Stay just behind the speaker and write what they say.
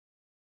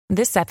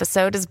This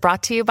episode is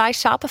brought to you by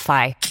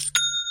Shopify.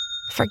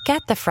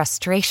 Forget the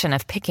frustration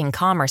of picking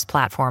commerce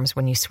platforms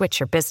when you switch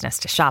your business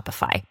to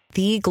Shopify,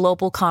 the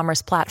global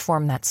commerce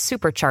platform that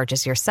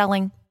supercharges your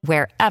selling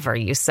wherever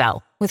you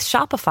sell. With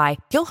Shopify,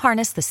 you'll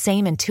harness the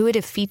same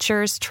intuitive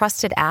features,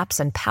 trusted apps,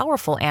 and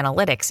powerful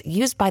analytics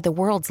used by the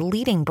world's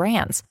leading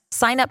brands.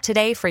 Sign up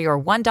today for your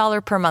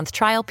 $1 per month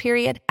trial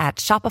period at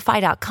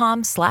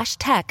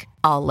shopify.com/tech,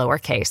 all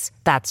lowercase.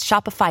 That's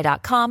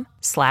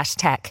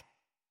shopify.com/tech.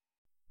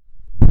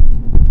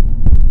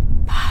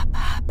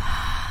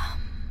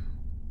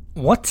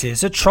 What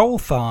is a troll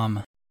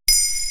farm?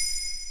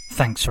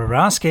 Thanks for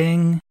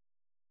asking.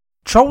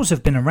 Trolls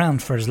have been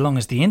around for as long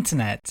as the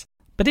internet,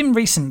 but in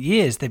recent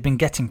years they've been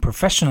getting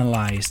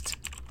professionalized.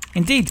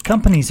 Indeed,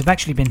 companies have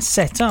actually been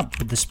set up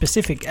with the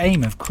specific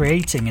aim of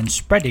creating and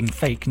spreading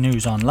fake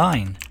news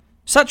online.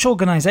 Such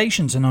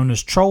organizations are known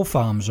as troll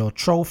farms or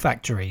troll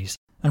factories,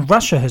 and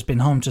Russia has been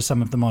home to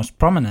some of the most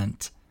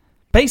prominent.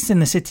 Based in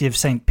the city of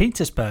St.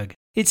 Petersburg,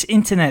 its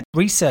internet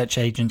research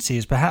agency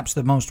is perhaps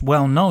the most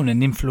well-known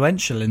and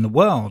influential in the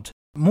world.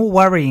 More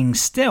worrying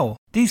still,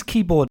 these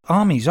keyboard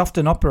armies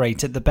often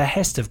operate at the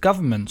behest of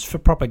governments for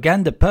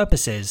propaganda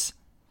purposes.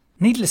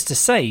 Needless to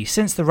say,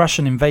 since the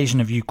Russian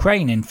invasion of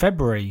Ukraine in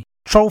February,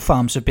 troll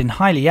farms have been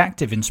highly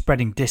active in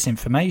spreading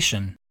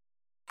disinformation.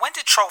 When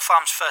did troll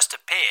farms first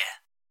appear?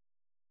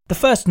 The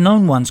first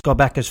known ones go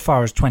back as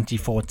far as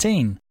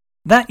 2014.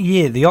 That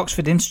year, the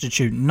Oxford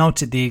Institute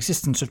noted the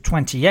existence of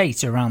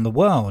 28 around the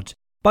world.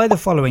 By the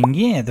following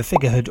year, the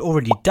figure had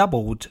already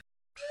doubled.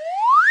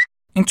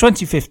 In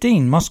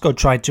 2015, Moscow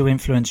tried to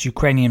influence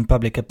Ukrainian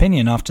public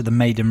opinion after the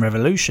Maidan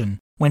Revolution,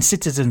 when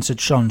citizens had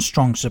shown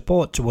strong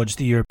support towards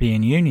the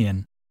European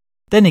Union.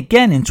 Then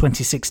again in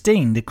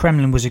 2016, the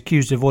Kremlin was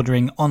accused of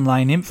ordering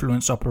online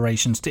influence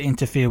operations to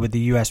interfere with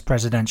the US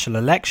presidential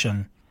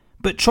election.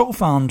 But troll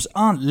farms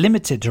aren't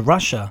limited to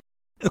Russia.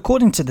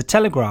 According to The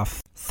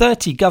Telegraph,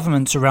 30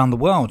 governments around the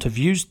world have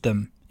used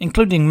them,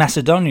 including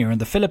Macedonia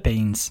and the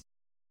Philippines.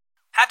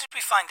 How did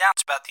we find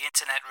out about the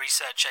Internet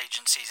Research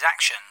Agency's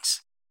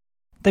actions?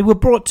 They were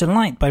brought to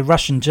light by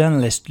Russian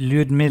journalist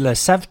Lyudmila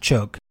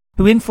Savchuk,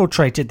 who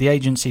infiltrated the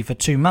agency for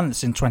 2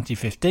 months in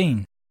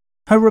 2015.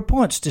 Her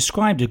reports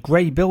described a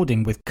grey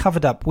building with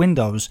covered-up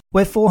windows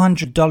where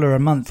 $400 a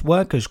month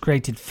workers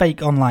created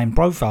fake online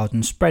profiles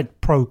and spread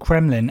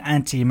pro-Kremlin,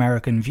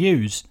 anti-American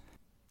views.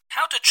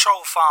 How do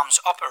troll farms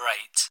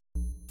operate?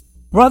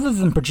 Rather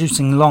than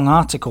producing long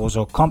articles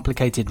or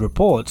complicated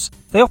reports,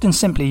 they often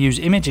simply use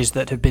images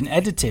that have been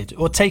edited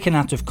or taken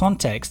out of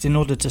context in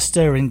order to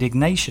stir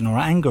indignation or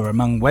anger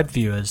among web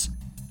viewers.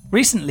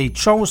 Recently,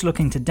 trolls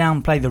looking to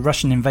downplay the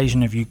Russian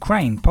invasion of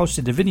Ukraine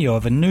posted a video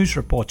of a news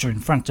reporter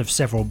in front of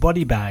several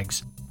body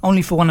bags,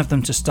 only for one of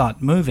them to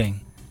start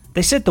moving.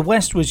 They said the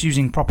West was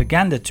using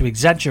propaganda to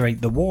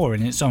exaggerate the war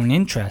in its own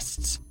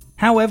interests.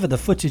 However, the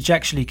footage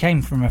actually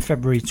came from a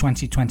February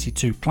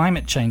 2022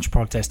 climate change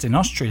protest in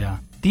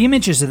Austria. The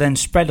images are then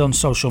spread on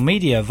social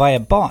media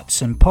via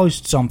bots and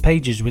posts on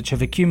pages which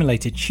have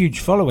accumulated huge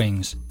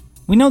followings.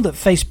 We know that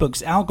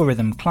Facebook's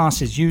algorithm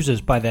classes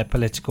users by their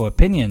political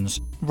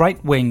opinions,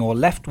 right-wing or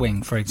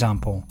left-wing for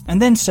example,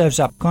 and then serves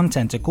up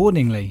content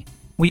accordingly.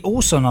 We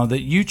also know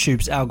that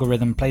YouTube's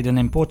algorithm played an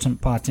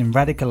important part in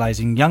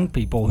radicalizing young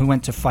people who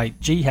went to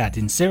fight jihad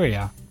in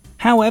Syria.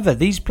 However,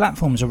 these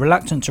platforms are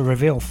reluctant to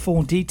reveal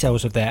full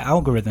details of their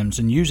algorithms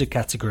and user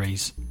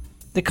categories.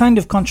 The kind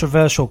of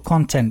controversial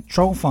content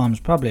troll farms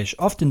publish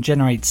often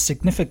generates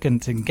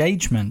significant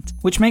engagement,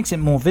 which makes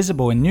it more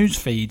visible in news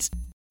feeds.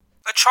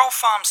 Are troll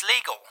farms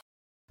legal?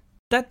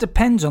 That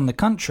depends on the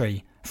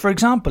country. For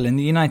example, in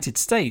the United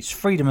States,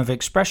 freedom of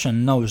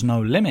expression knows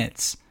no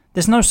limits.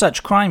 There's no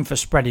such crime for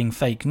spreading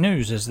fake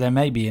news as there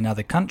may be in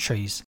other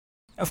countries.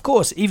 Of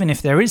course, even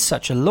if there is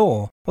such a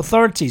law,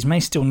 authorities may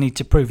still need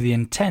to prove the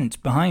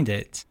intent behind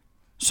it.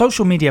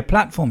 Social media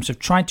platforms have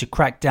tried to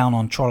crack down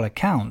on troll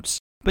accounts,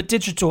 but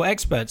digital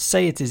experts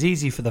say it is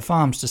easy for the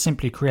farms to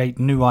simply create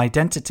new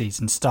identities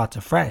and start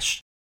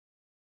afresh.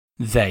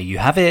 There you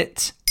have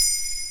it.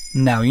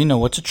 Now you know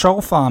what a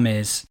troll farm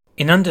is.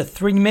 In under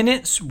 3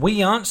 minutes,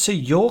 we answer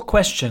your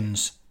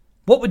questions.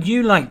 What would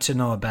you like to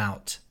know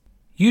about?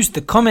 Use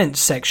the comments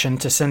section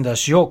to send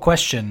us your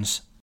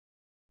questions.